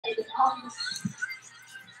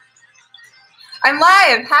I'm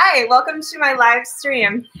live. Hi, welcome to my live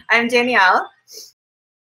stream. I'm Danielle.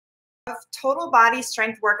 Total body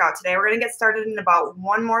strength workout today. We're going to get started in about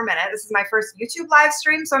 1 more minute. This is my first YouTube live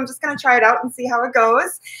stream, so I'm just going to try it out and see how it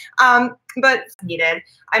goes. But needed,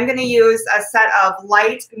 I'm going to use a set of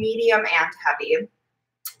light, medium, and heavy.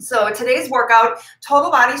 So today's workout,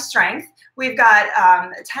 total body strength. We've got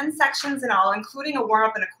 10 sections in all, including a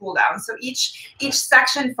warm-up and a cool-down. So each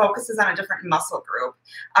section focuses on a different muscle group,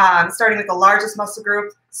 starting with the largest muscle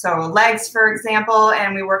group, so legs, for example,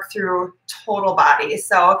 and we work through total body.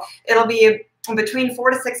 So it'll be between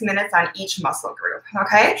 4 to 6 minutes on each muscle group,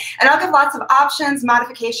 okay? And I'll give lots of options,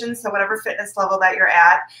 modifications, so whatever fitness level that you're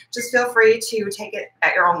at, just feel free to take it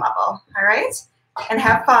at your own level, all right? And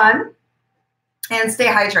have fun and stay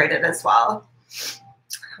hydrated as well.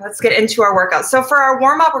 Let's get into our workout. So for our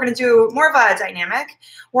warm-up, we're going to do more of a dynamic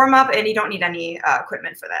warm-up, and you don't need any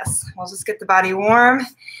equipment for this. We'll just get the body warm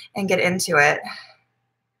and get into it.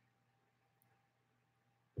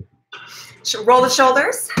 Roll the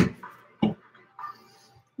shoulders.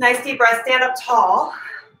 Nice deep breath. Stand up tall.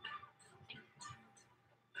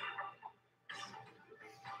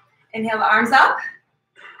 Inhale the arms up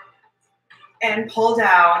and pull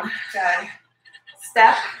down. Good.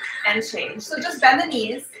 Step and change. So just bend the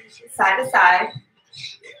knees side to side.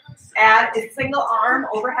 Add a single arm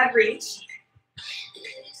overhead reach.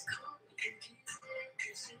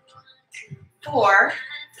 4,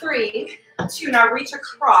 3, 2. Now reach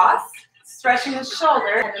across, stretching the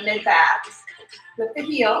shoulder and the mid-back. Lift the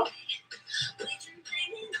heel.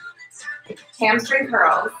 Hamstring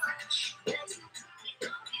curls.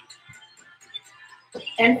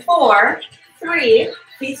 And 4, 3,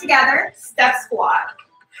 feet together, step squat.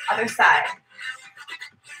 Other side.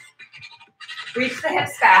 Reach the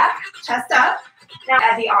hips back, chest up. Now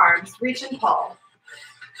add the arms, reach and pull.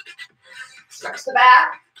 Stretch the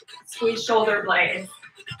back, squeeze shoulder blades.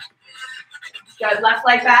 Good, left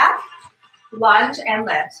leg back, lunge and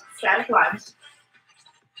lift, static lunge.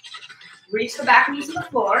 Reach the back knee to the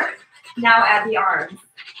floor. Now add the arms.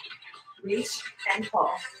 Reach and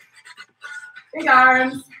pull. Big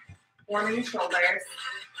arms, warming the shoulders.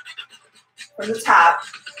 From the top.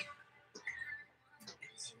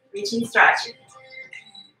 Reach and stretch.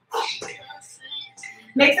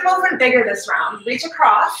 Make the movement bigger this round. Reach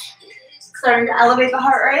across. Starting to elevate the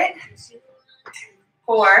heart rate.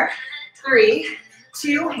 4, 3,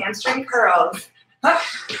 2, hamstring curls. Up.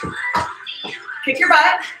 Kick your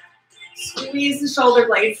butt. Squeeze the shoulder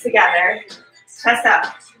blades together. Chest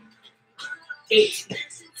up. 8,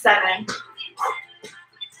 7,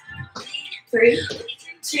 3,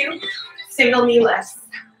 2, single knee lifts.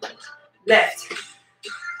 Lift.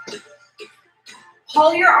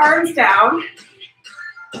 Pull your arms down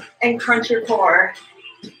and crunch your core.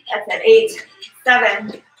 That's it. 8,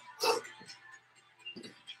 7,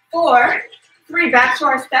 4, 3. Back to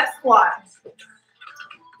our step squat.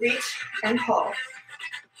 Reach and pull.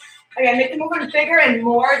 Again, make the movement bigger and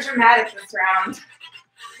more dramatic this round.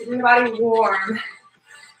 Keeping the body warm.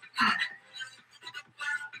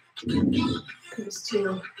 Here's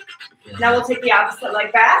 2. Now we'll take the opposite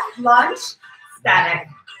leg back. Lunge, static.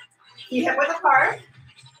 Feet hip width apart.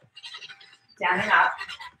 Down and up.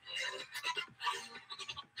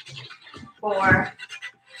 4,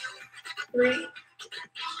 3,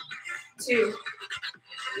 2.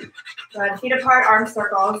 Good. Feet apart, arm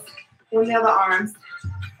circles. Inhale the arms.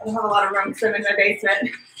 I don't have a lot of room because I'm in my basement.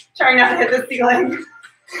 Trying not to hit the ceiling.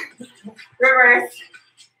 Reverse.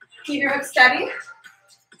 Keep your hips steady.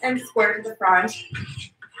 And square to the front.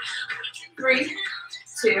 3,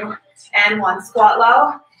 2, and 1. Squat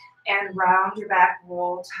low. And round your back,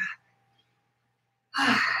 roll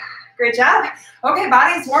top. Great job. Okay,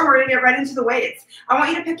 body's warm. We're going to get right into the weights. I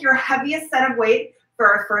want you to pick your heaviest set of weight for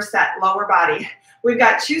our first set, lower body. We've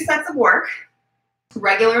got 2 sets of work.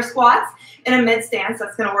 Regular squats in a mid stance.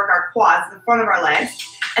 That's going to work our quads, the front of our legs.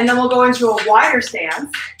 And then we'll go into a wider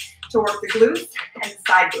stance to work the glutes and the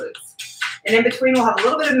side glutes. And in between, we'll have a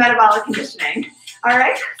little bit of metabolic conditioning. All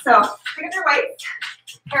right, so pick up your weights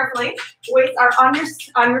carefully. Weights are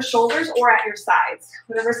on your shoulders or at your sides,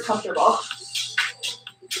 whatever's comfortable.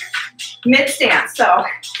 Mid stance, so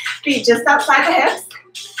feet just outside the hips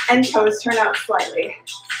and toes turn out slightly.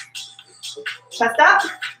 Chest up.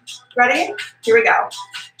 Ready? Here we go.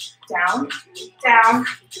 Down, down,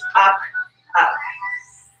 up, up.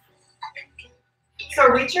 So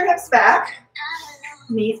reach your hips back.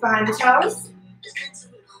 Knees behind the toes.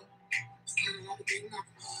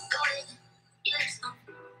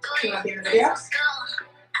 Do you want to be in the video?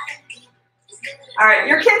 All right,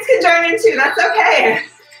 your kids can join in too. That's okay.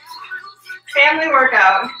 Family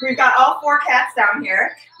workout. We've got all 4 cats down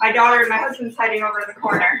here. My daughter and my husband's hiding over in the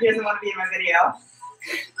corner. He doesn't want to be in my video.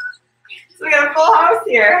 So we got a full house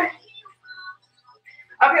here.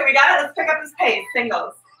 Okay, we got it. Let's pick up this pace.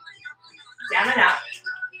 Singles. Down and up.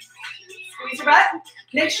 Squeeze your butt.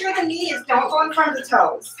 Make sure the knees don't go in front of the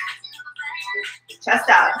toes. Chest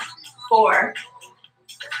out. 4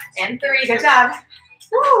 and 3. Good job.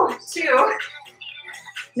 Woo. 2.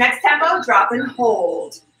 Next tempo, drop and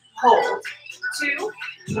hold. Hold. 2,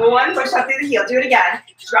 1. Push up through the heel. Do it again.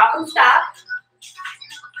 Drop and stop.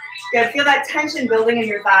 Good. Feel that tension building in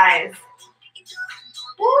your thighs.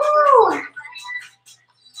 Woo.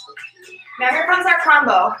 Now here comes our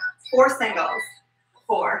combo. 4 singles.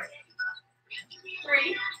 4,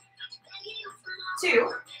 3,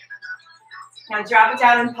 2. Now drop it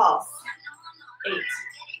down and pulse. 8,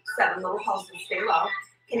 7 little pulses. Stay low.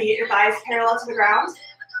 Can you get your thighs parallel to the ground?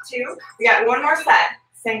 2. We got 1 more set.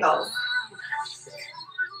 Singles.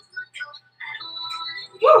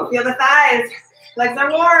 Woo, feel the thighs. Legs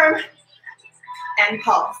are warm. And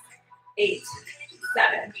pulse. 8,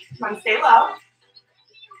 7. Come on, stay low.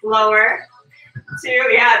 Lower. 2.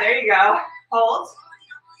 Yeah, there you go. Hold.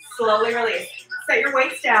 Slowly release. Set your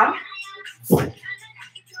weights down.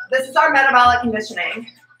 This is our metabolic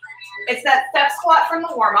conditioning. It's that step squat from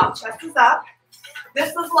the warm-up. Chest is up. This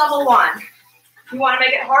is level 1. You want to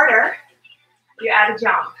make it harder, you add a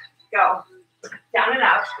jump. Go. Down and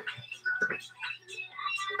up.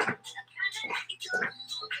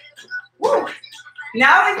 Woo.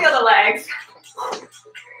 Now we feel the legs.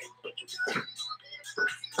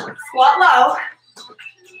 Squat low.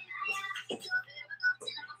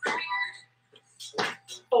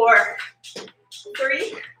 4,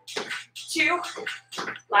 3, 2.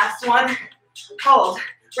 Last one. Hold.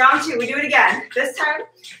 Round 2. We do it again. This time,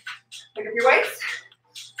 pick up your weights.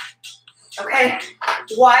 Okay.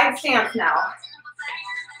 Wide stance now.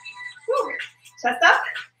 Woo. Chest up.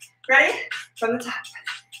 Ready? From the top.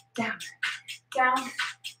 Down. Down.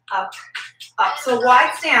 Up. Up. So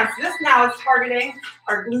wide stance. This now is targeting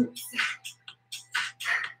our glutes.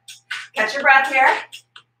 Catch your breath here.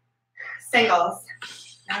 Singles.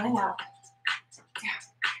 Down and up.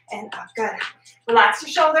 Down and up. Good. Relax your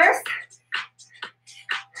shoulders.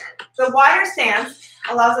 The wider stance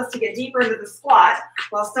allows us to get deeper into the squat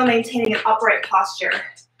while still maintaining an upright posture.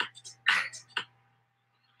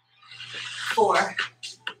 4,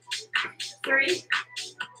 3,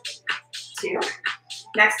 2.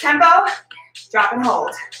 Next tempo, drop and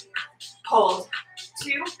hold. Hold.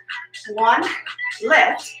 2, 1.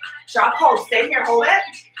 Lift. Drop, hold. Stay here, hold it.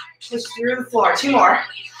 Push through the floor. 2 more.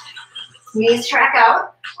 Knees track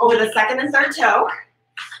out over the second and third toe.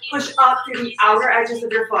 Push up through the outer edges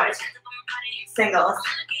of your foot. Singles.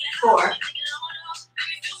 4,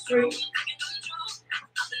 3,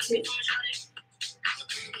 2.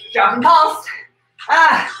 Drop and pulse.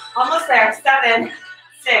 Almost there. 7,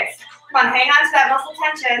 6. Come on, hang on to that muscle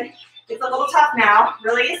tension. It's a little tough now.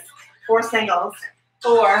 Release. 4 singles.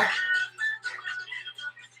 4.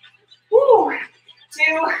 Woo.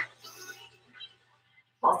 2.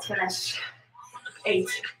 Pulse finish. 8,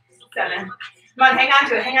 7. Come on, hang on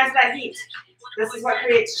to it. Hang on to that heat. This is what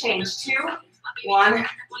creates change. 2, 1.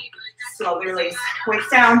 Slowly release. Weights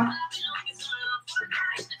down.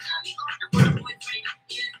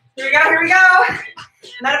 Here we go, here we go.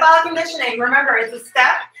 Metabolic conditioning. Remember, it's a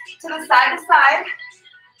step to the side to side.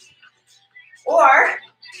 Or,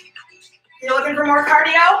 if you're looking for more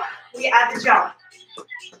cardio, we add the jump.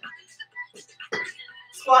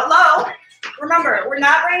 Squat low. Remember, we're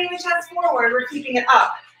not bringing the chest forward. We're keeping it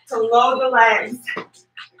up to load the legs.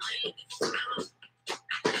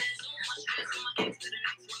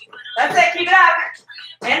 That's it. Keep it up.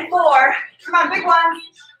 And 4. Come on, big one.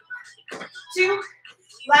 2.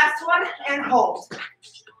 Last one. And hold.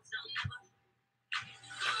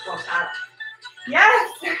 Well shot.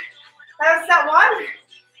 Yes. That was set 1.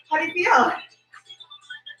 How do you feel?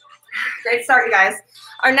 Great start, you guys.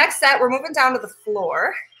 Our next set, we're moving down to the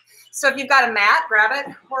floor. So if you've got a mat, grab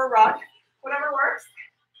it, or a rug, whatever works.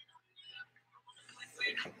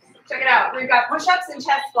 Check it out. We've got push-ups and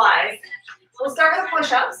chest flies. We'll start with the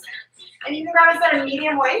push-ups, and you can grab a set of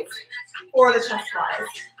medium weights or the chest flies.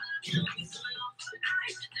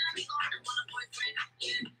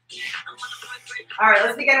 All right,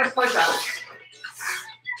 let's begin with push-ups.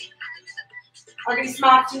 I'll give you some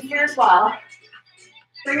options here as well.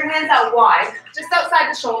 Bring your hands out wide, just outside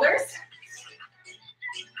the shoulders.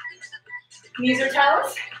 Knees or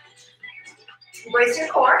toes. Brace your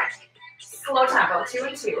core. Slow tempo, 2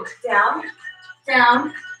 and 2. Down,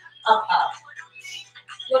 down, up, up.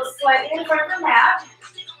 Look slightly in front of the mat.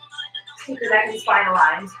 Keep the neck and spine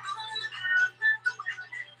aligned.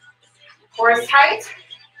 Core is tight.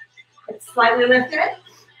 It's slightly lifted.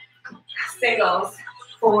 Singles.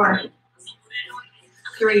 4,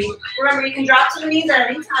 3. Remember, you can drop to the knees at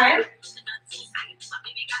any time.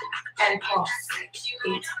 And pulse.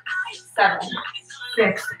 8, 7,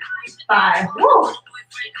 6, 5. Woo.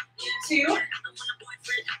 2.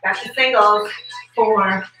 Back to singles.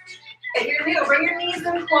 4. If you're new, bring your knees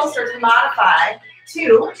in closer to modify.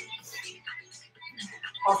 2.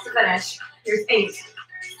 Pulse to finish. Here's 8,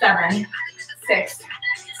 7, 6.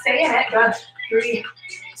 Stay in it. Good. 3,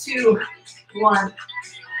 2, 1.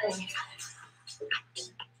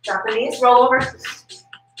 Drop the knees. Roll over.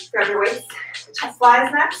 Grab your weights. Chest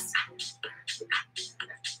flies next.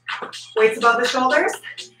 Weights above the shoulders.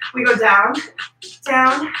 We go down,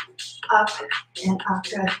 down, up, and up.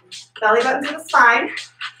 Good. Belly button to the spine.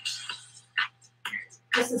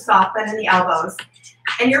 Just a soft bend in the elbows.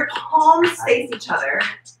 And your palms face each other.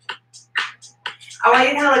 I want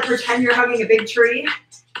you to kind of like pretend you're hugging a big tree.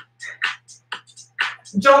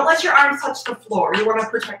 Don't let your arms touch the floor. You want to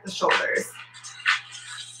protect the shoulders.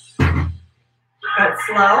 Good.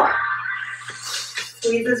 Slow.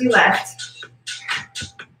 Squeeze as you lift.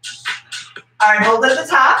 All right, hold at the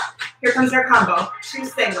top. Here comes our combo. 2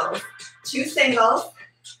 singles. 2 singles.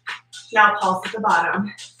 Now pulse at the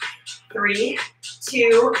bottom. 3,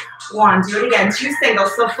 2, 1. Do it again. 2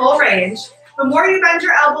 singles, so full range. The more you bend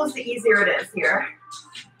your elbows, the easier it is here.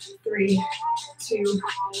 3, 2.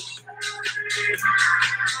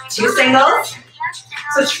 2 singles.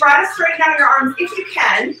 So try to straighten out your arms if you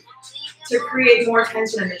can to create more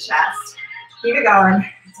tension in the chest. Keep it going.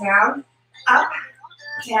 Down, up,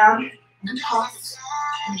 down, and pulse.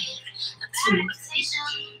 2.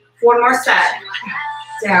 1 more set.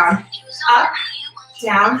 Down, up,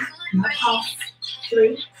 down, and pulse.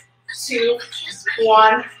 3, 2,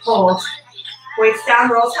 1. Hold. Weights down,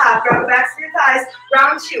 roll top. Grab the backs of your thighs.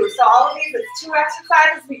 Round 2. So all of these, it's 2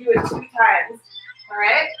 exercises. We do it 2 times. All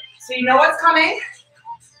right? So you know what's coming.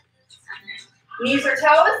 Knees or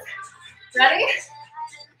toes. Ready?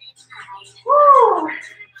 Woo.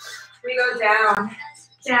 We go down,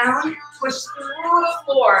 down, push through the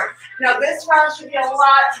floor. Now this round should be a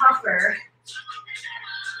lot tougher.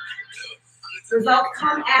 Results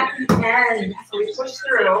come at the end. So we push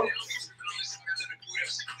through.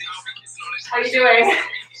 How you doing?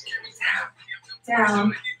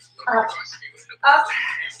 Down, up, up.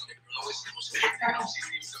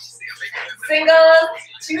 Singles,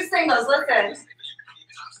 2 singles, listen.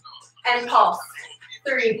 And pulse.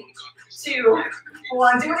 3, 2,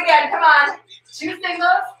 1. Do it again, come on. 2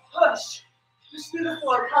 singles, push. Push through the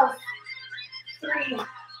floor, pulse. 3,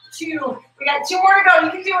 2. We got 2 more to go,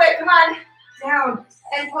 you can do it, come on. Down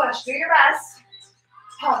and push, do your best.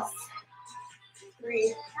 Pulse.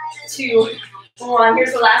 3, 2, 1.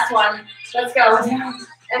 Here's the last one. Let's go. Down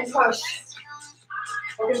and push.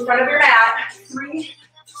 Look in front of your mat. 3,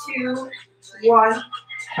 2, 1.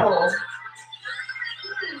 Hold.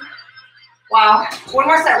 Wow. 1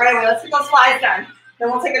 more set right away. Let's get those slides done.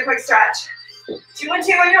 Then we'll take a quick stretch. 2 and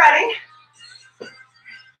 2 when you're ready.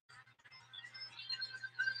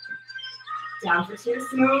 Down for 2.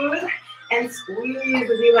 Smooth. And squeeze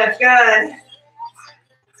as you lift. Good.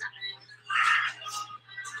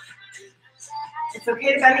 It's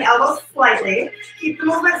okay to bend the elbows slightly. Keep the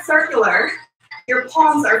movement circular. Your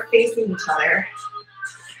palms are facing each other.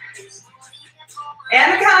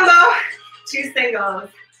 And the combo. 2 singles.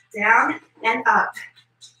 Down and up.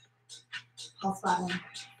 Pulse bottom.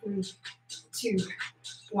 3, 2,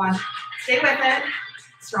 1. Stay with it.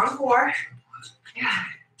 Strong core. Yeah.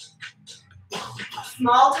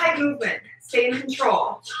 Small, tight movement. Stay in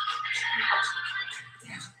control.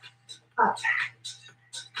 Up.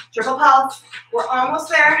 Triple pulse. We're almost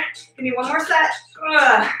there. Give me 1 more set.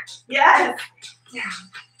 Yes. Down.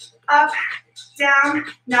 Up. Down.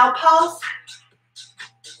 Now pulse.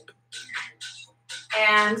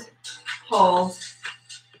 And hold.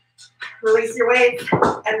 Release your weight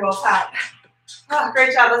and roll top. Oh,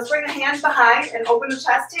 great job. Let's bring the hands behind and open the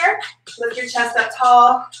chest here. Lift your chest up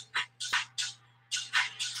tall.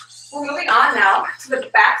 We're moving on now to the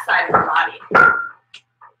back side of your body.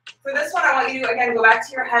 For this one, I want you to, again, go back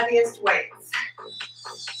to your heaviest weights.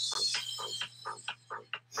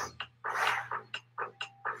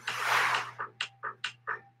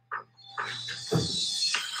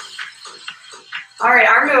 All right,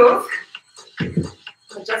 our move.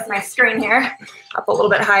 Adjust my screen here, up a little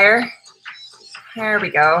bit higher. There we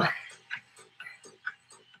go.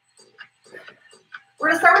 We're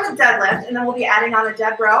gonna start with a deadlift, and then we'll be adding on a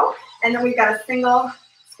dead row, and then we've got a single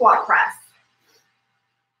squat press.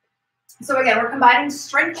 So again, we're combining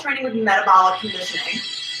strength training with metabolic conditioning.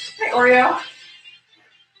 Hey, Oreo.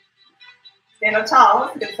 Stand up tall.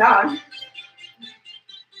 That's a good sound.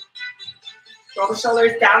 Roll the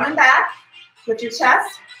shoulders down and back. Lift your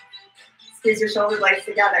chest. Squeeze your shoulder blades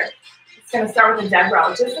together. It's going to start with a dead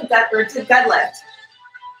row, just a deadlift.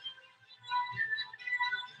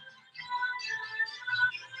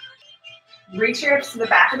 Reach your hips to the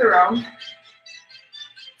back of the room.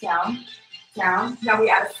 Down, down. Now we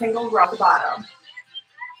add a single row at the bottom.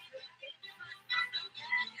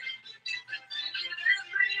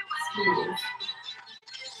 Squeeze.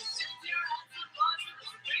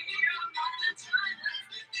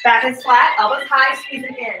 Back is flat, elbows high,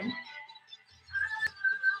 squeezing in.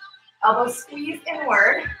 Elbows squeeze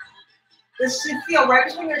inward. This should feel right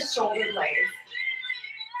between your shoulder blades.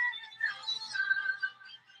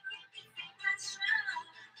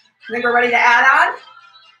 I think we're ready to add on.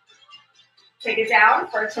 Take it down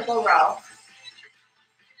for a triple row.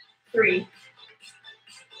 3,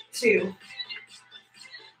 2,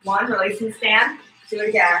 1. Release and stand. Do it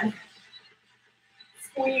again.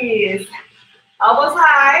 Squeeze. Elbows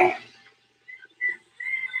high.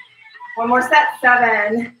 One more set.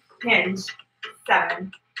 7. Hinge.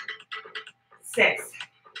 7, 6.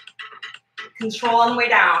 Control on the way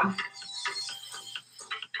down.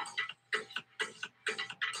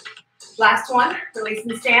 Last one. Release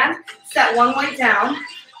and stand. Set one leg down.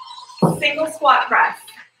 Single squat press.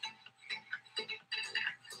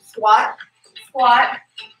 Squat, squat,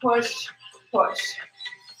 push, push.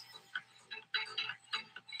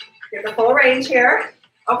 Get the full range here.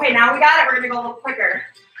 Okay, now we got it. We're going to go a little quicker.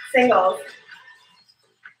 Singles.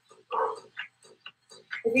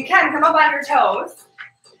 If you can, come up on your toes.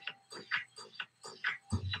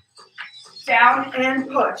 Down and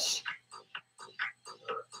push.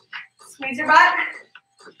 Squeeze your butt.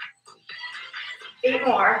 8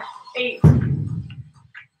 more. 8, 7.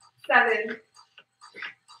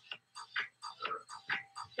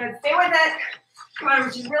 Good. Stay with it. Come on,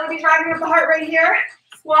 we should really be driving up the heart rate here.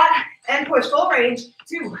 Squat and push. Full range.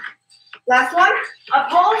 2. Last one.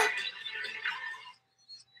 Up, hold.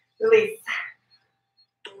 Release.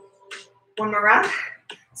 One more round.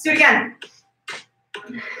 Let's do it again.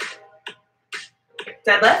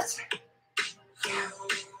 Deadlift. Down,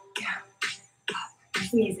 down, up.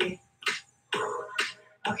 Nice and easy.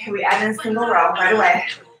 Okay, we add in a single row right away.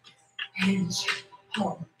 Hinge,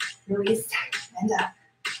 hold, release, and up.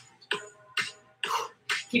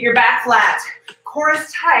 Keep your back flat. Core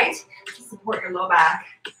is tight to support your low back.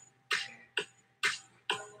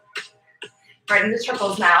 Right into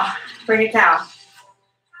triples now. Bring it down.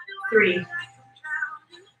 3,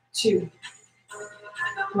 2,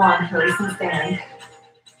 1. Release and stand.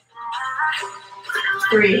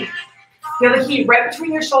 3. Feel the heat right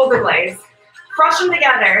between your shoulder blades. Crush them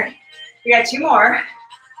together. We got 2 more.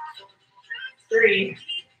 3.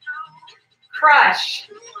 Crush.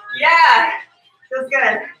 Yeah. Feels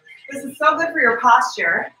good. This is so good for your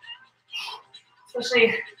posture. Especially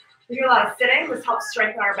if we do a lot of sitting. This helps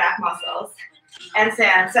strengthen our back muscles. And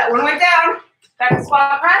stand. Set one leg down. Back to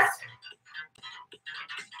squat press.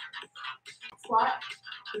 Squat.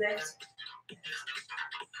 Lift.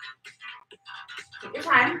 Take your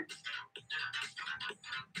time.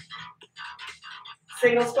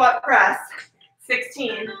 Single squat press.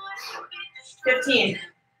 16. 15.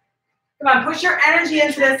 Come on, push your energy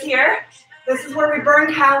into this here. This is where we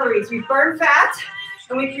burn calories. We burn fat,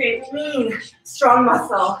 and we create lean, strong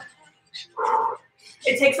muscle.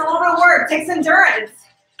 It takes a little bit of work. It takes endurance.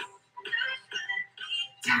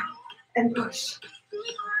 Down and push.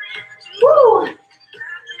 Woo!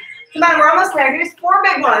 Come on, we're almost there. Here's 4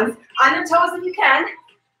 big ones. On your toes if you can.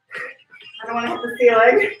 I don't want to hit the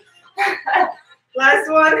ceiling. Last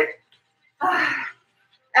one.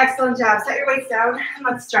 Excellent job. Set your weights down and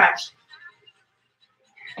let's stretch.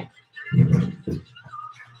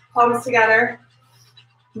 Palms together.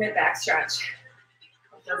 Mid-back stretch.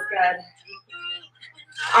 Feels good.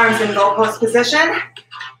 Arms in goalpost position.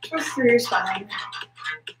 Twist through your spine.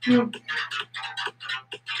 Okay.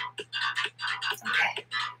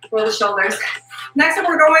 Roll the shoulders. Next up,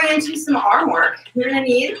 we're going into some arm work. You're going to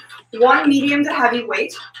need 1 medium to heavy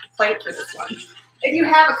weight plate for this one. If you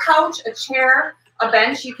have a couch, a chair, a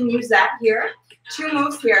bench, you can use that here. 2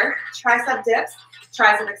 moves here. Tricep dips,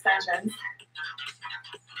 tricep extensions.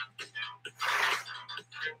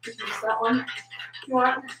 Use that one if you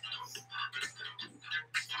want.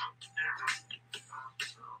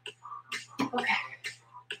 Okay.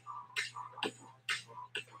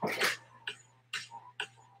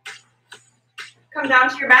 Come down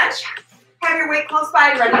to your bench. Have your weight close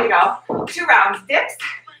by, ready to go. 2 rounds, dips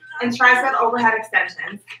and tricep overhead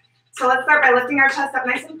extensions. So let's start by lifting our chest up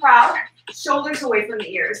nice and proud, shoulders away from the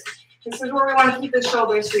ears. This is where we want to keep the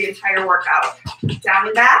shoulders for the entire workout. Down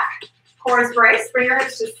and back, core is braced. Bring your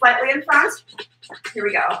hips just slightly in front. Here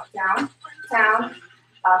we go. Down, down,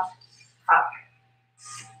 up, up.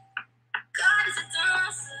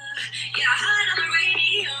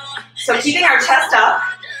 So keeping our chest up,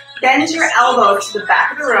 bend your elbows to the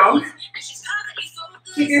back of the room.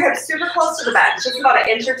 Keep your hips super close to the bench, just about an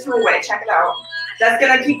inch or two away. Check it out. That's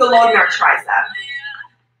going to keep the load in our tricep.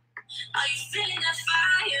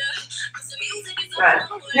 Good.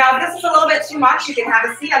 Now, if this is a little bit too much, you can have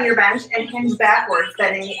a seat on your bench and hinge backwards,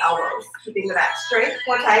 bending the elbows, keeping the back straight,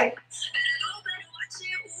 core tight.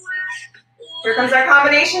 Here comes our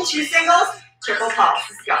combination, 2 singles, triple pulse.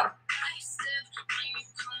 Let's go.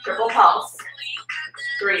 Triple pulse.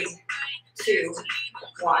 3, 2,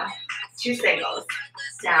 1. 2 singles.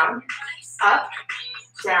 Down, up,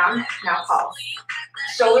 down. Now pulse.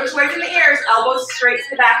 Shoulders away from the ears, elbows straight to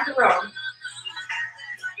the back of the room.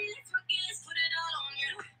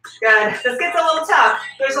 Good. This gets a little tough.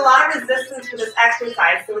 There's a lot of resistance for this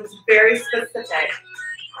exercise, so it's very specific.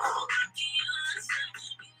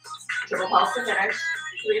 Triple pulse to finish.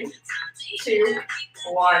 3, 2,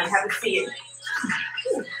 1. Have a seat.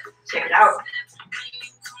 Check it out.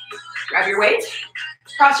 Grab your weight.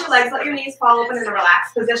 Cross your legs. Let your knees fall open in a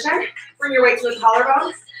relaxed position. Bring your weight to the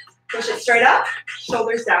collarbone. Push it straight up.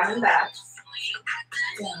 Shoulders down and back.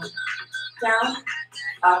 Down, down,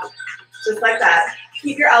 up. Just like that.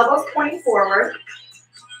 Keep your elbows pointing forward.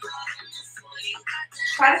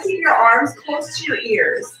 Try to keep your arms close to your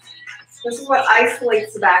ears. This is what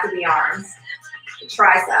isolates the back of the arms, the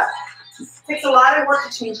tricep. It takes a lot of work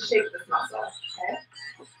to change the shape of this muscle. Okay?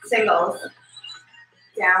 Singles.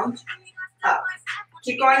 Down, up.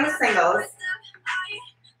 Keep going with singles.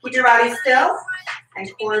 Keep your body still and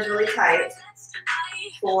core is really tight.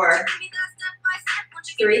 4,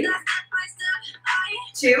 3,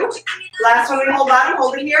 2. Last one, we hold bottom,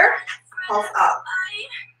 hold it here. Pulse up.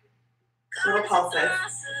 Little pulses.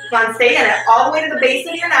 Come on, stay in it. All the way to the base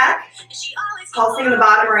of your neck. Pulsing in the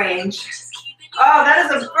bottom range. Oh, that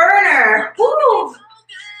is a burner. Woo!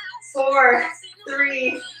 4,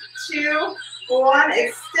 3, 2, 1.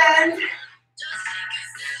 Extend.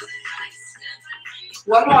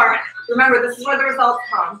 One more. Remember, this is where the results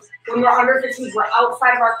come. When we're under fatigue, we're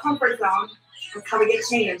outside of our comfort zone. That's how we get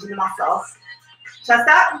change in the muscles. Chest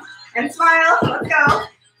up and smile. Let's go.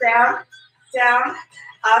 Down, down,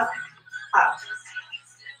 up, up.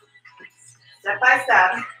 Step by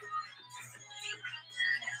step.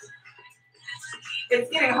 It's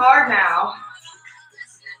getting hard now.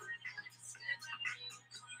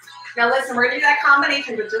 Now listen, we're going to do that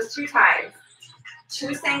combination with just 2 times.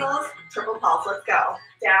 2 singles, triple pulse. Let's go.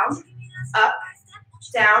 Down, up,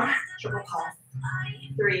 down, triple pulse.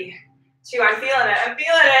 3, 2. I'm feeling it. I'm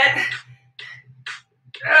feeling it.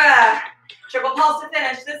 Triple pulse to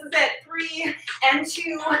finish. This is it. 3 and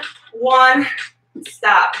 2, 1.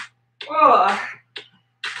 Stop. Oh.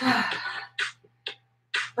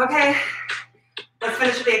 Okay. Let's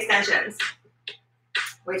finish with the extensions.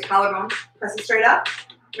 Weight to collarbone. Press it straight up.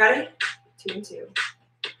 Ready? 2 and 2.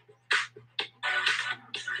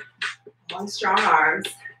 Long, strong arms.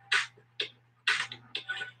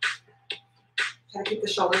 Try to keep the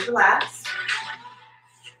shoulders relaxed.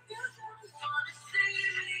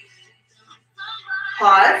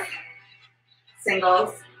 Pause.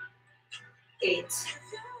 Singles. 8,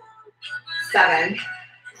 7.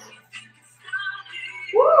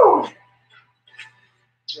 Woo!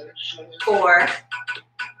 4,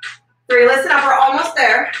 3. Listen up, we're almost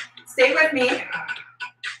there. Stay with me.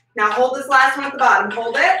 Now hold this last one at the bottom.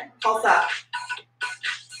 Hold it. Pulse up.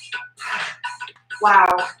 Wow.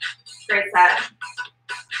 Great set.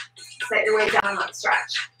 Set your weight down and let's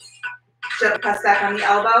stretch. Gently press back on the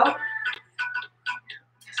elbow.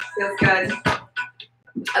 Feels good.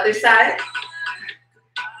 Other side.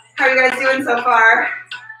 How are you guys doing so far?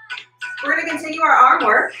 We're going to continue our arm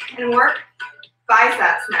work and work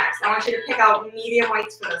biceps next. I want you to pick out medium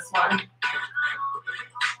weights for this one.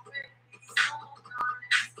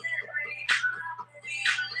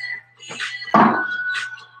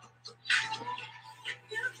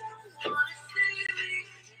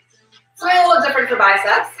 Something a little different for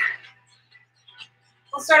biceps.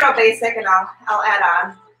 We'll start out basic and I'll add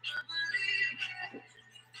on.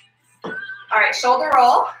 All right, shoulder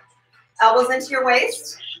roll, elbows into your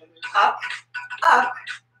waist, up, up,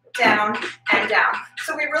 down, and down.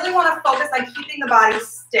 So we really want to focus on keeping the body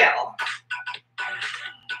still.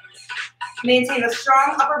 Maintain a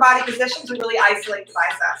strong upper body position to really isolate the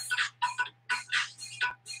biceps.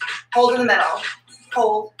 Hold in the middle.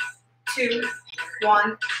 Hold, 2,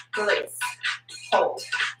 1, release. Hold.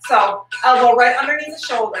 So elbow right underneath the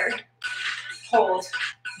shoulder. hold.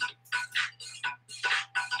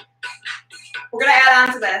 We're gonna add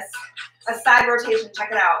on to this a side rotation.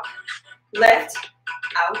 Check it out. Lift,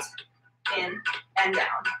 out, in, and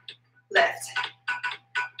down. Lift.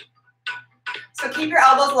 So keep your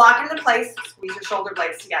elbows locked into place. Squeeze your shoulder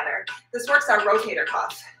blades together. This works our rotator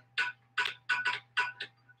cuff.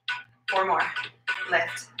 4 more.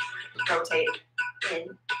 Lift, rotate,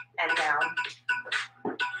 in, and down.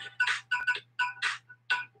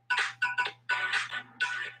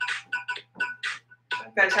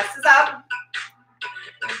 Good, chest is up.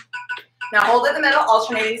 Now hold in the middle,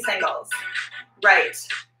 alternating singles. Right,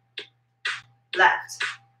 left.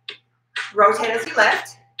 Rotate as you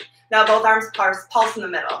lift. Now both arms pulse in the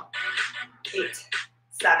middle. 8,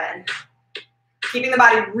 7. Keeping the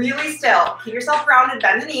body really still. Keep yourself grounded,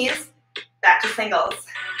 bend the knees. Back to singles.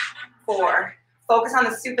 4. Focus on the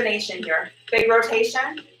supination here. Big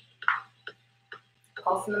rotation.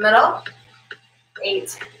 Pulse in the middle.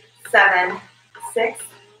 8, 7, 6,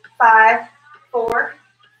 5, 4,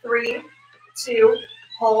 3, 2,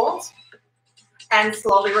 hold, and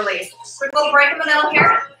slowly release. Quick little break in the middle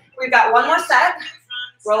here. We've got one more set.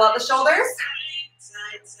 Roll out the shoulders.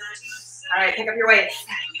 All right, pick up your weights.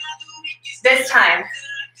 This time,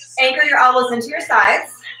 anchor your elbows into your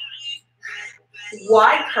sides.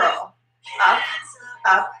 Wide curl. Up,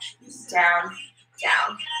 up, down,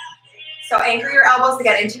 down. So anchor your elbows to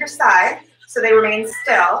get into your side so they remain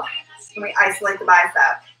still when we isolate the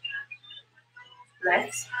bicep.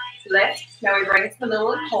 Lift, lift. Now we bring it to the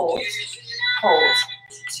middle and hold. Hold.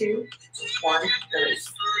 2, 1,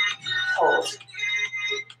 release. Hold.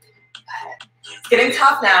 It's getting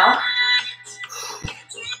tough now.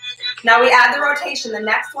 Now we add the rotation. The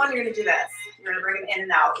next one, you're going to do this. You're going to bring them in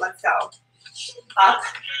and out. Let's go. Up,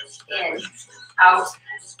 in, out,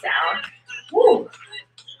 down. Woo.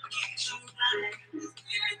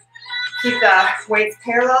 Keep the weights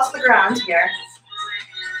parallel to the ground here.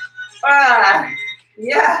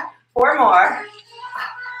 Yeah, 4 more.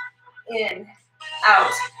 In,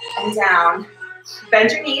 out, and down.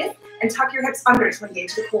 Bend your knees and tuck your hips under to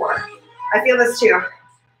engage the core. I feel this too.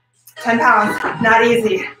 10 pounds, not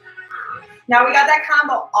easy. Now we got that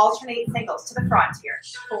combo, alternate singles to the front here.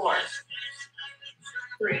 4,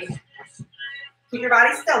 3. Keep your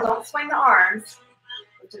body still, don't swing the arms.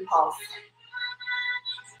 Lift and pulse.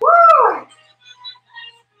 Woo!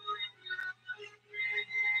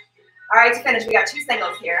 All right, to finish, we got 2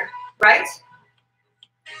 singles here. Right,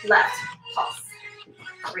 left, pulse.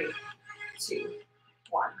 3, 2,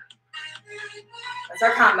 1. That's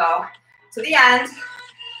our combo. To the end.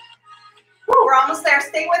 Woo, we're almost there.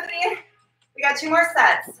 Stay with me. We got 2 more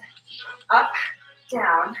sets. Up,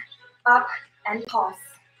 down, up, and pulse.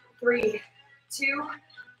 3, 2,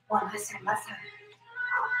 1. Last time, last time.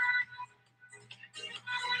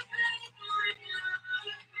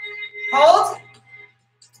 Hold.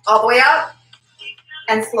 All the way up.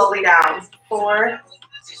 And slowly down. 4.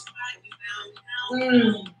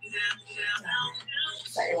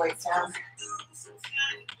 Set your weights down.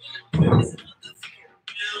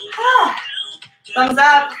 Thumbs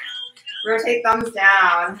up. Rotate thumbs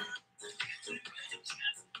down.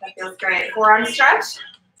 That feels great. Forearm stretch.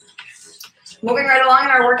 Moving right along in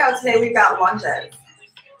our workout today, we've got lunges.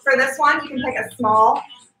 For this one, you can pick a small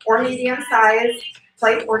or medium size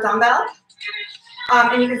plate or dumbbell.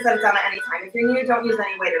 And you can set it down at any time. If you're new, don't use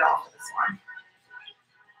any weight at all for this one.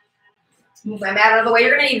 Move my mat out of the way.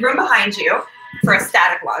 You're going to need room behind you for a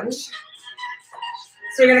static lunge.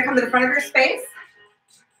 So you're going to come to the front of your space.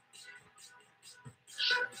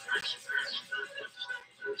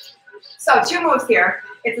 So 2 moves here.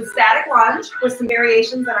 It's a static lunge with some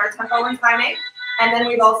variations in our tempo and timing. And then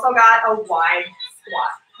we've also got a wide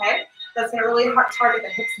squat, okay? That's going to really target the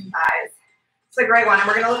hips and thighs. It's a great one. And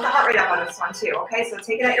we're going to lift the heart rate up on this one too, okay? So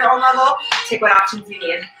take it at your own level. Take what options you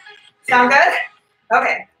need. Sound good?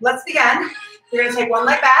 Okay, let's begin. You're going to take one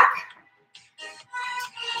leg back.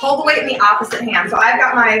 Hold the weight in the opposite hand. So I've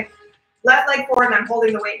got my left leg forward and I'm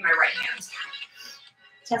holding the weight in my right hand.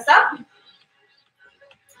 Chest up.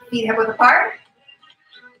 Feet hip width apart.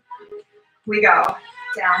 We go.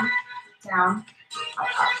 Down, down, up,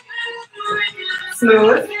 up.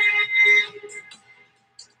 Smooth.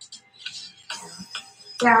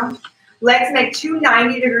 Down. Legs make 2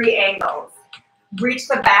 90-degree angles. Reach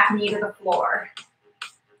the back knee to the floor.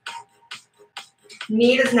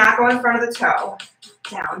 Knee does not go in front of the toe.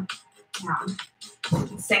 Down, down.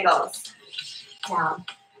 Singles. Down,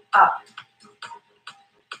 up.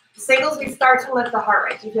 Singles, we start to lift the heart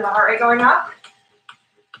rate. Do you feel the heart rate going up?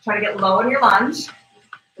 Try to get low in your lunge.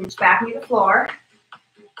 Reach back knee to the floor.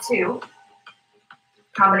 2.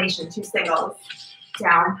 Combination, 2 singles.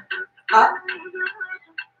 Down, up,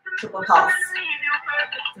 triple pulse.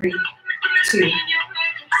 3, 2.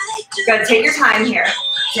 You gotta take your time here.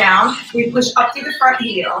 Down, we push up through the front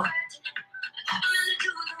heel.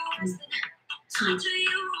 3, 2.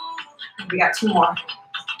 We got 2 more.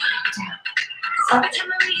 Down, up,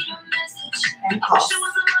 and pulse.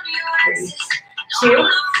 3, 2.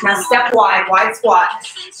 Now step wide, wide squat.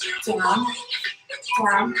 Down,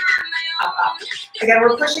 down, up, up. Again,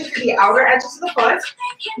 we're pushing through the outer edges of the foot.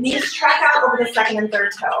 Knees track out over the second and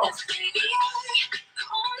third toe.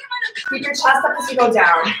 Keep your chest up as you go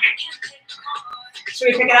down. Should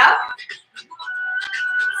we pick it up?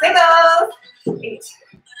 Singles. 8.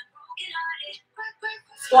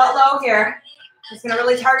 Squat low here. Just gonna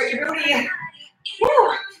really target your booty.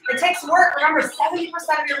 Woo. It takes work. Remember,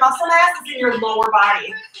 70% of your muscle mass is in your lower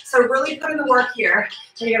body. So really put in the work here.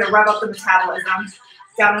 And you're gonna rev up the metabolism.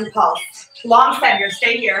 Down and pulse. Long set here.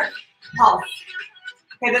 Stay here. Pulse.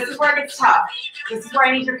 Okay, this is where it gets tough. This is where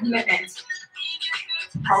I need your commitment.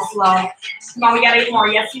 Pulse low. Come on, we got 8 more.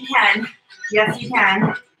 Yes, you can. Yes, you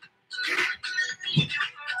can.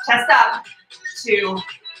 Chest up. 2,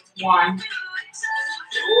 1.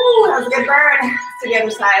 Ooh, that was a good burn. To the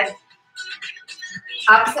other side.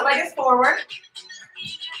 Opposite leg is forward.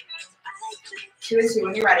 2 and 2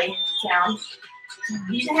 when you're ready. Down.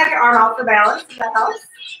 You can have your arm out for balance if that helps.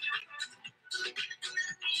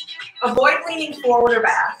 Avoid leaning forward or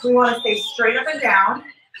back. We want to stay straight up and down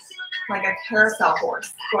like a carousel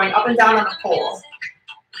horse, going up and down on the pole.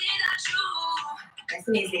 Nice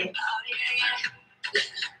and easy.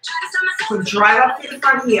 So drive up through the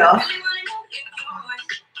front heel.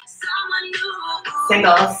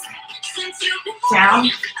 Singles. Down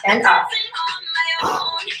and up.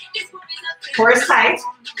 Core is tight.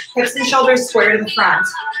 Hips and shoulders square to the front.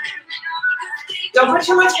 Don't put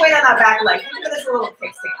too much weight on that back leg. Think of it as a little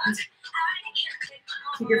kickstand.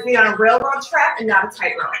 Keep your feet on a railroad track and not a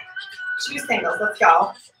tightrope. 2 singles. Let's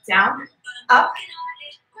go. Down, up,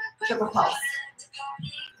 triple pulse.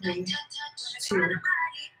 3, 2.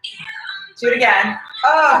 Do it again.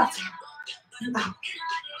 Oh, up.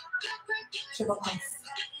 Triple pulse.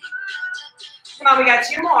 Come on, we got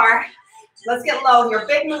 2 more. Let's get low here.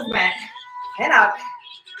 Big movement. And up.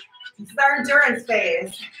 This is our endurance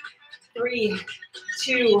phase. 3,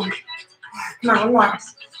 2. Come on, 1 more.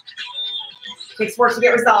 Takes work to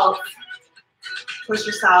get results. Push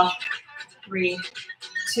yourself. 3,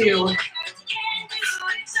 2.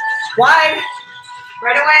 Wide.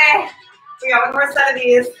 Right away. We got 1 more set of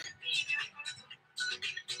these.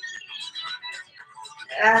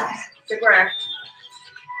 Good work.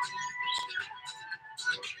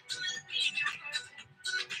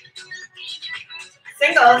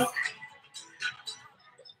 Singles.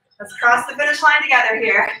 Let's cross the finish line together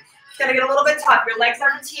here. It's gonna get a little bit tough. Your legs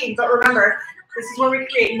are fatigued, but remember, this is where we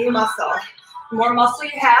create new muscle. The more muscle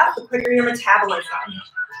you have, the quicker your metabolism,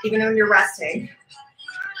 even when you're resting.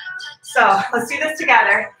 So let's do this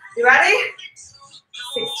together. You ready?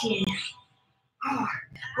 16. Oh,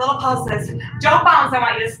 little pulses. Don't bounce. I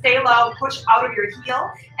want you to stay low. Push out of your heel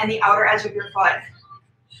and the outer edge of your foot.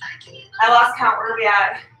 I lost count. Where are we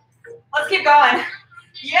at? Let's keep going.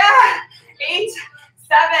 Yeah. 8,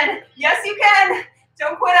 7. Yes, you can.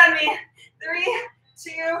 Don't quit on me. 3,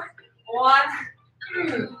 2,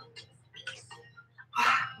 1.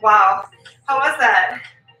 Wow. How was that?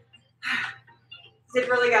 Did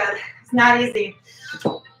really good. It's not easy.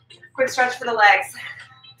 Quick stretch for the legs.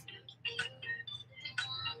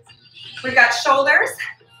 We've got shoulders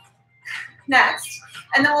next,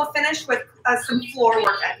 and then we'll finish with some floor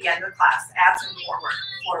work at the end of the class. Add some floor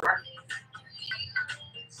work.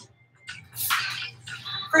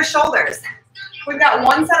 For shoulders, we've got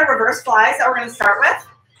 1 set of reverse flies that we're going to start with.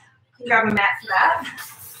 You can grab a mat for that.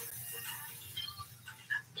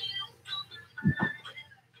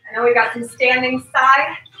 And then we've got some standing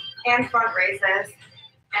side and front raises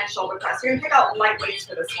and shoulder press. You're going to pick out light weights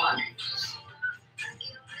for this one.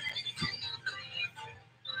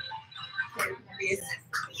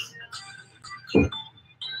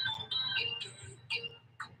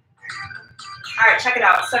 All right, check it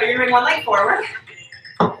out. So you're doing 1 leg forward.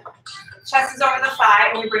 Chest is over the thigh,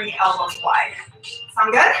 and we bring the elbows wide.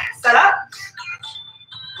 Sound good? Set up.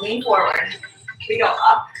 Lean forward. We go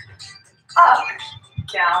up, up,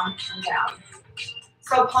 down, and down.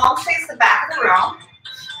 So palms face the back of the room.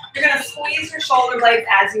 You're going to squeeze your shoulder blades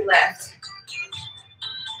as you lift.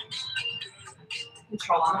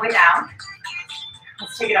 Control on the way down.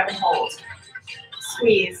 Let's take it up and hold.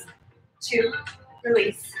 Squeeze. 2.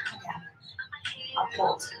 Release. Again. Up,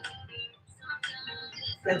 hold.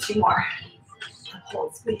 Good. 2 more. Up,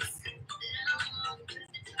 hold. Squeeze.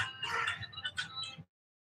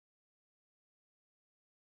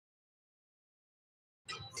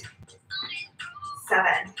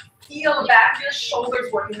 7. Feel the back of your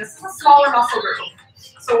shoulders working. This is a smaller muscle group,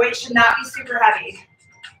 so weight should not be super heavy.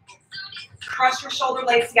 Crush your shoulder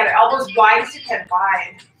blades together. Elbows wide as you can.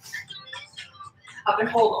 Wide. Up and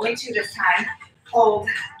hold. Only 2 this time. Hold.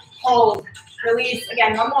 Hold. Release.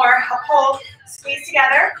 Again, one more. Up, hold. Squeeze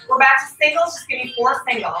together. We're back to singles. Just give me 4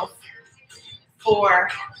 singles. 4.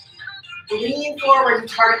 Lean forward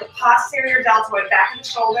to target the posterior deltoid, back of the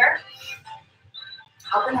shoulder.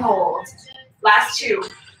 Up and hold. Last 2.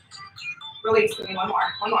 Release. Give me one more.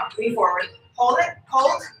 One more. Lean forward. Hold it.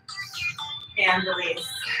 Hold. And release.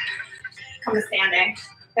 Come to standing.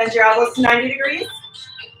 Bend your elbows to 90 degrees.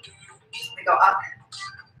 We go up,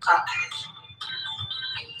 up.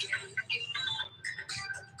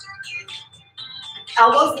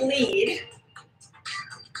 Elbows lead.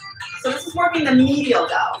 So this is working the medial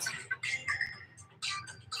delt.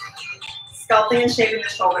 Sculpting and shaping the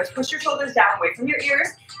shoulders. Push your shoulders down away from your ears.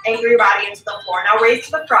 Anchor your body into the floor. Now raise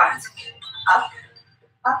to the front. Up,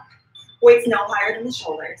 up. Weights no higher than the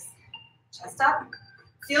shoulders. Chest up.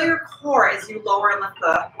 Feel your core as you lower and lift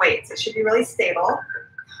the weights. It should be really stable.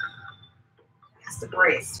 It has to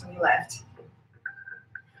brace when you lift.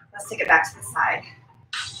 Let's take it back to the side.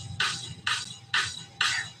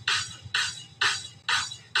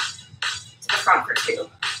 To the front for 2.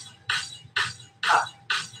 Up,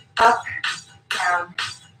 up, down.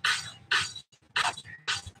 Up.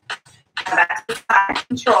 Now back to the side.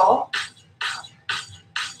 Control. Up,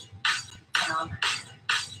 down.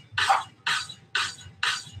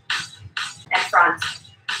 And front.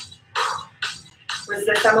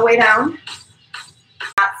 Resist on the way down.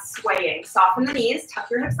 Not swaying. Soften the knees. Tuck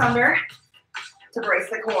your hips under to brace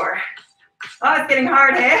the core. Oh, it's getting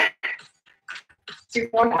hard, eh? Do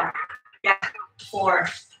 4 more. Yeah. 4.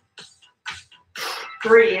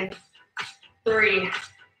 Breathe. 3.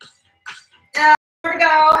 Yeah, here we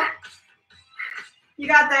go. You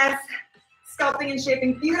got this. Sculpting and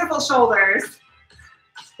shaping beautiful shoulders.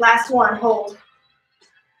 Last 1. Hold.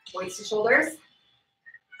 Weights to shoulders.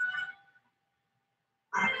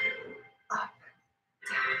 Up, up,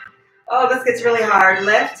 down. Oh, this gets really hard.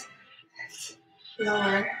 Lift, lift,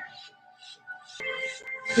 lower.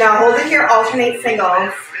 Now hold it here, alternate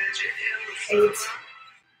singles. 8,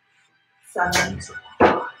 7.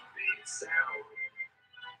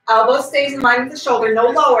 Elbow stays in line with the shoulder, no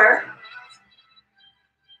lower.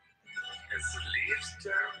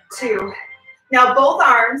 2. Now both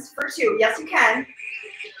arms for 2. Yes, you can.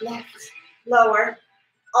 Left, lower,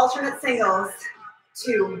 alternate singles,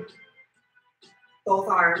 2, both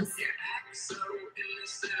arms,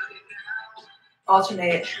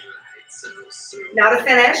 alternate. Now to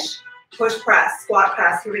finish, push press, squat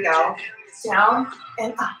press, here we go. Down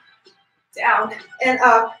and up, down and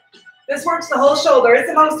up. This works the whole shoulder, it's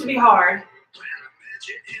supposed to be hard.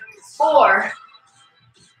 4,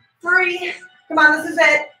 3, come on, this is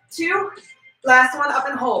it. 2, last one, up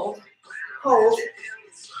and hold. Hold.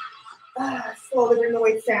 Slowly bring the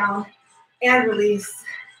weights down and release.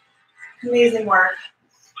 Amazing work.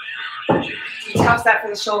 Tough set for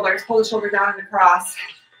the shoulders. Pull the shoulder down and across.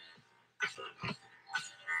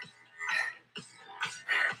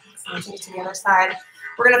 Excellent. Take it to the other side.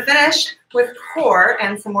 We're going to finish with core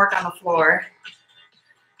and some work on the floor.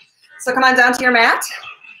 So come on down to your mat.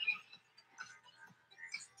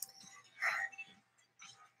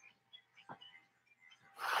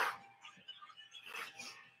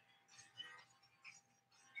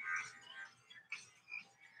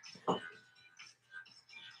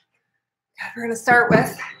 We're going to start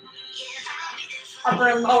with upper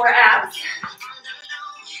and lower abs.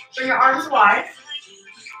 Bring your arms wide.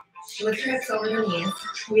 Lift your hips over your knees.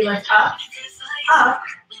 We lift up, up,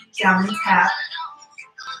 down and tap.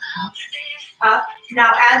 Up, up.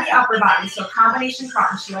 Now add the upper body. So combination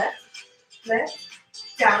crunch. Lift, lift,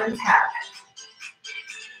 down and tap.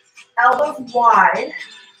 Elbows wide.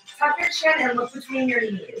 Tuck your chin and look between your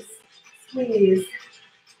knees. Squeeze.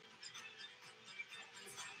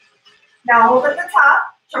 Now hold at the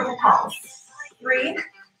top, triple pulse. 3,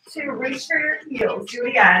 2, reach for your heels. Do it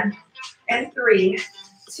again. And 3,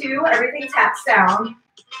 2, everything taps down.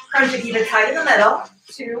 Crunch it even tight in the middle.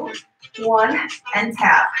 2, 1, and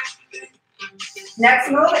tap.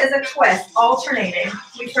 Next move is a twist, alternating.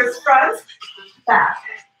 We twist front, back,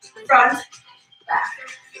 front, back.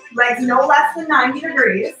 Legs no less than 90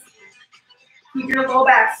 degrees. Keep your low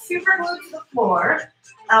back super glued to the floor.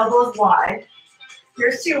 Elbows wide.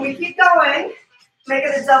 Here's 2. We keep going. Make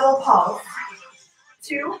it a double pulse.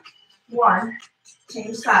 2, 1.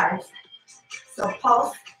 Change sides. So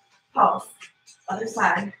pulse, pulse. Other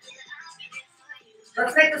side.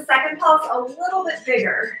 Let's make the second pulse a little bit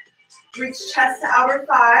bigger. Reach chest to outer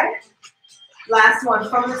thigh. Last one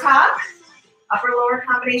from the top. Upper lower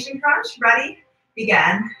combination crunch. Ready?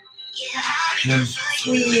 Begin.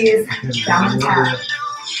 Squeeze down and tap.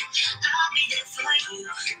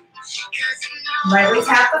 Lightly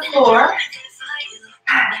tap the floor.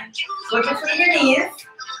 Look between your knees.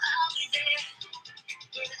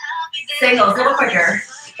 Singles, a little quicker.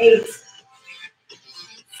 8,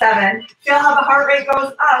 7. Feel how the heart rate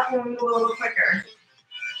goes up when we move a little quicker.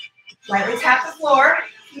 Lightly tap the floor.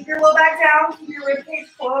 Keep your low back down. Keep your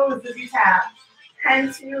ribcage closed as you tap.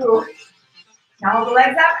 10, 2. Now hold the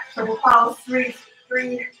legs up. Triple pulse. 3,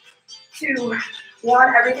 2,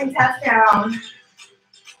 1. Everything taps down.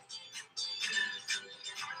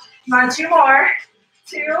 Come on, 2 more.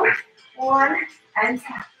 2, 1, and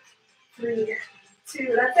tap. 3,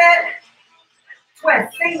 2. That's it.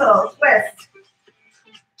 Twist, single, twist.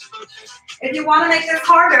 If you want to make this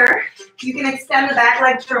harder, you can extend the back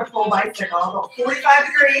leg to a full bicycle. About 45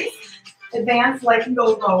 degrees. Advanced leg can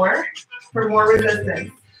go lower for more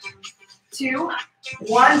resistance. 2,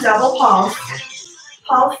 1, double pulse.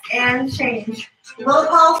 Pulse and change. Little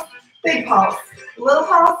pulse, big pulse. Little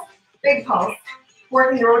pulse, big pulse.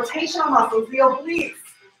 Working the rotational muscles, the obliques.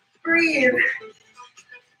 Breathe.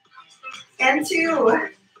 And 2,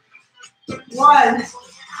 1.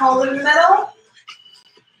 Hold in the middle.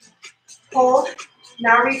 Hold.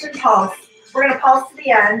 Now reach and pulse. We're going to pulse to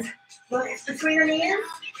the end. Look between the knees.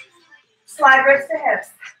 Slide ribs to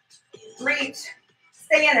hips. Reach.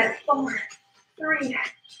 Stay in it. 4, 3,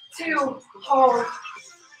 2. Hold.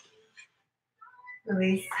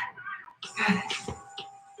 Release.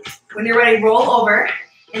 When you're ready, roll over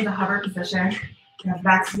into hover position. You have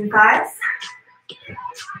back to your thighs.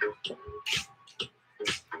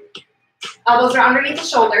 Elbows are underneath the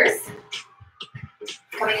shoulders.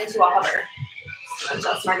 Coming into a hover. So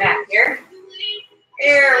adjust my back here.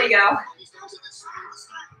 Here we go.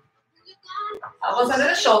 Elbows under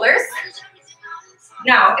the shoulders.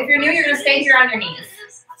 Now, if you're new, you're going to stay here on your knees.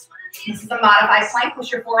 This is a modified plank.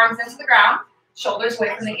 Push your forearms into the ground. Shoulders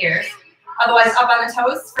away from the ears. Otherwise, up on the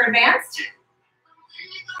toes for advanced.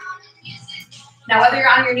 Now, whether you're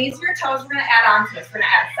on your knees or your toes, we're going to add on to this. We're going to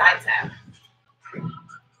add side tap.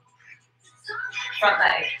 Front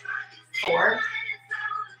leg. 4,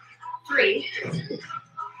 3.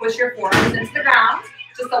 Push your forearms into the ground.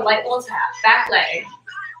 Just a light little tap. Back leg.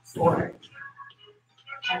 4.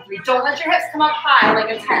 And 3. Don't let your hips come up high like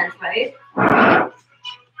a tent, right?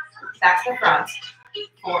 Back to the front.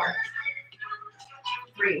 4,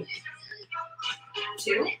 3,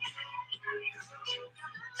 2.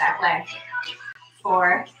 Back leg.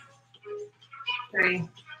 4, 3,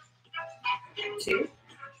 2.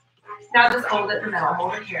 Now just hold it in the middle.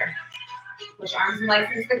 Hold it here. Push arms and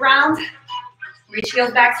legs into the ground. Reach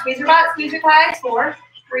heels back. Squeeze your butt. Squeeze your thighs. 4,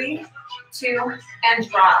 3, 2, and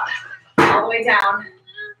drop. All the way down.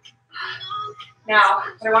 Now,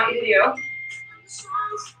 what I want you to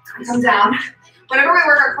do, come down. Whenever we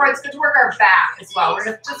work our core, it's good to work our back as well. We're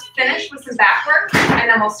going to just finish with some back work, and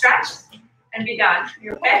then we'll stretch and be done.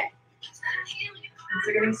 You okay? Things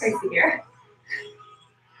are getting crazy here.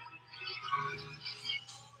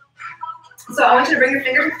 So I want you to bring your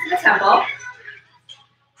fingers to the temple.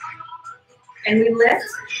 And we lift.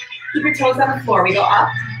 Keep your toes on the floor. We go up,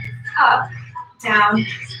 up, down,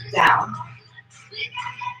 down.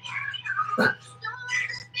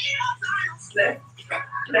 Lift,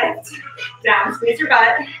 lift, down. Squeeze your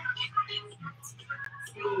butt.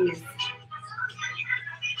 Squeeze.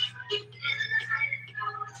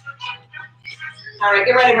 All right,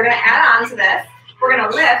 get ready. We're going to add on to this. We're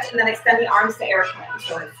going to lift and then extend the arms to airplane.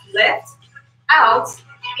 So it's lift, out,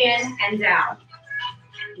 in, and down.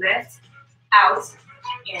 Lift, out,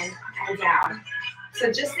 in, and down.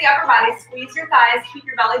 So just the upper body. Squeeze your thighs. Keep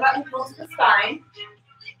your belly button pulled to the spine.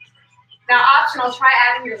 Now optional, try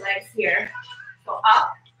adding your legs here. So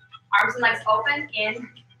up, arms and legs open, in,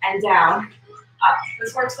 and down. Up.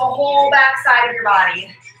 This works the whole back side of your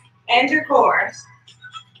body and your core.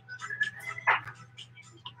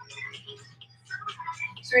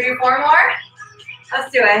 Should we do 4 more?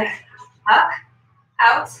 Let's do it. Up,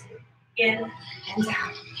 out, in, and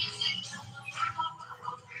down.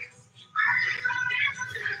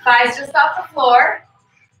 Thighs just off the floor.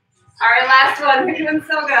 All right, last one. We're doing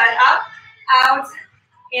so good. Up, out,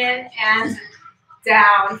 in, and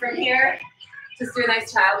down. From here, just do a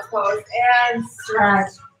nice child's pose and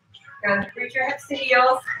stretch. Good. Reach your hips to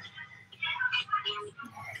heels.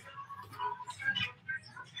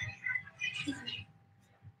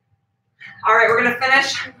 All right, we're going to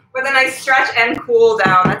finish with a nice stretch and cool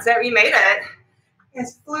down. That's it. We made it. We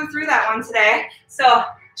just flew through that one today. So,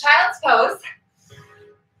 child's pose.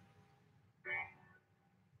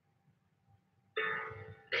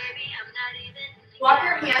 Walk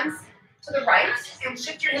your hands to the right and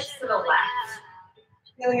shift your hips to the left.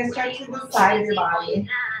 Feeling a stretch to the side of your body.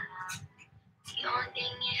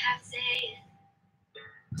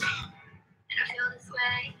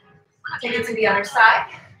 Take it to the other side.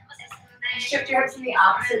 Shift your hips in the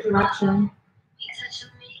opposite direction.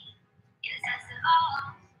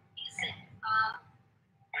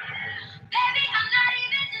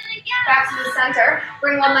 Back to the center.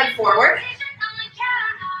 Bring one leg forward.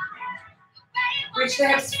 Reach the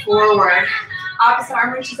hips forward. Opposite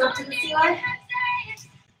arm reaches up to the ceiling.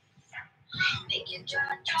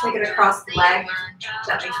 Take it across the leg.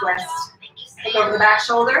 Gently twist. Look over the back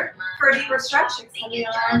shoulder for a deeper stretch. Extend the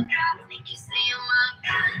arm.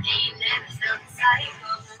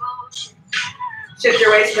 Shift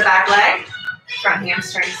your weight to the back leg. Front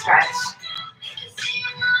hamstring stretch.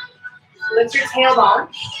 Lift your tailbone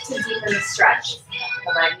to deepen the stretch.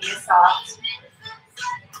 The leg knee is soft.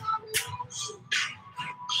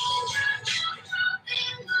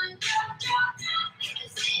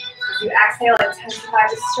 As you exhale, intensify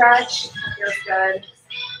the stretch. Feels good.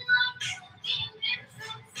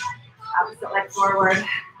 Opposite leg forward.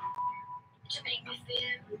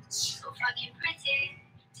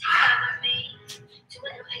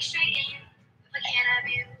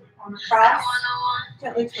 Arm across.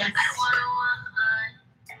 Gently twist.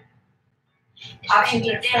 Option to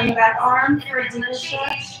extend the back arm for a deeper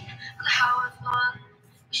stretch.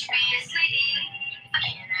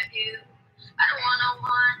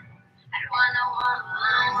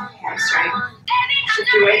 Hamstring.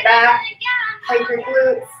 Shift your weight back. Hike your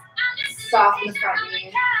glutes. Soften the front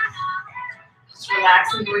knee. Just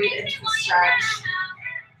relax and breathe into the stretch.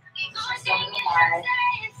 Just on the leg.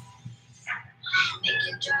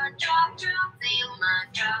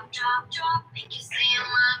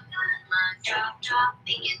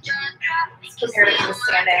 Prepare to come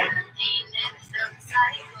standing.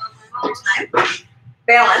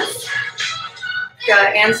 Balance.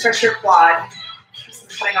 Good, and stretch your quad. This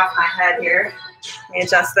is cutting off my head here. Let me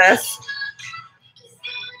adjust this.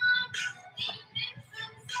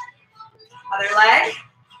 Other leg.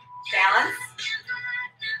 Balance.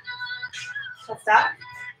 Chest up.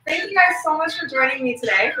 Thank you guys so much for joining me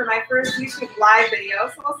today for my first YouTube live video.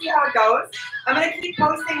 So we'll see how it goes. I'm going to keep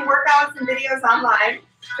posting workouts and videos online.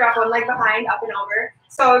 Drop one leg behind, up and over.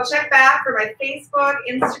 So check back for my Facebook,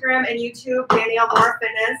 Instagram, and YouTube, Danielle Moore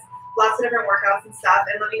Fitness. Lots of different workouts and stuff.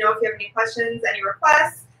 And let me know if you have any questions, any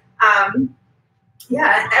requests.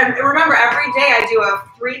 Yeah, and remember, every day I do a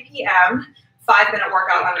 3 p.m. 5-minute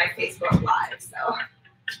workout on my Facebook Live. So,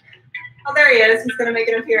 oh, there he is. He's going to make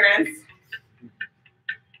an appearance.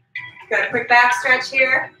 Good. Quick back stretch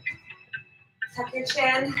here. Tuck your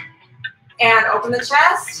chin. And open the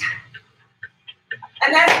chest.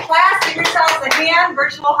 And then class, give yourselves a hand,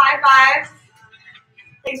 virtual high five.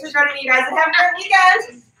 Thanks for joining me, you guys. And have a great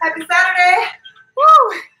weekend. Happy Saturday.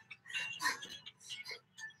 Woo!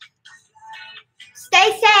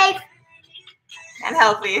 Stay safe and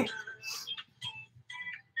healthy.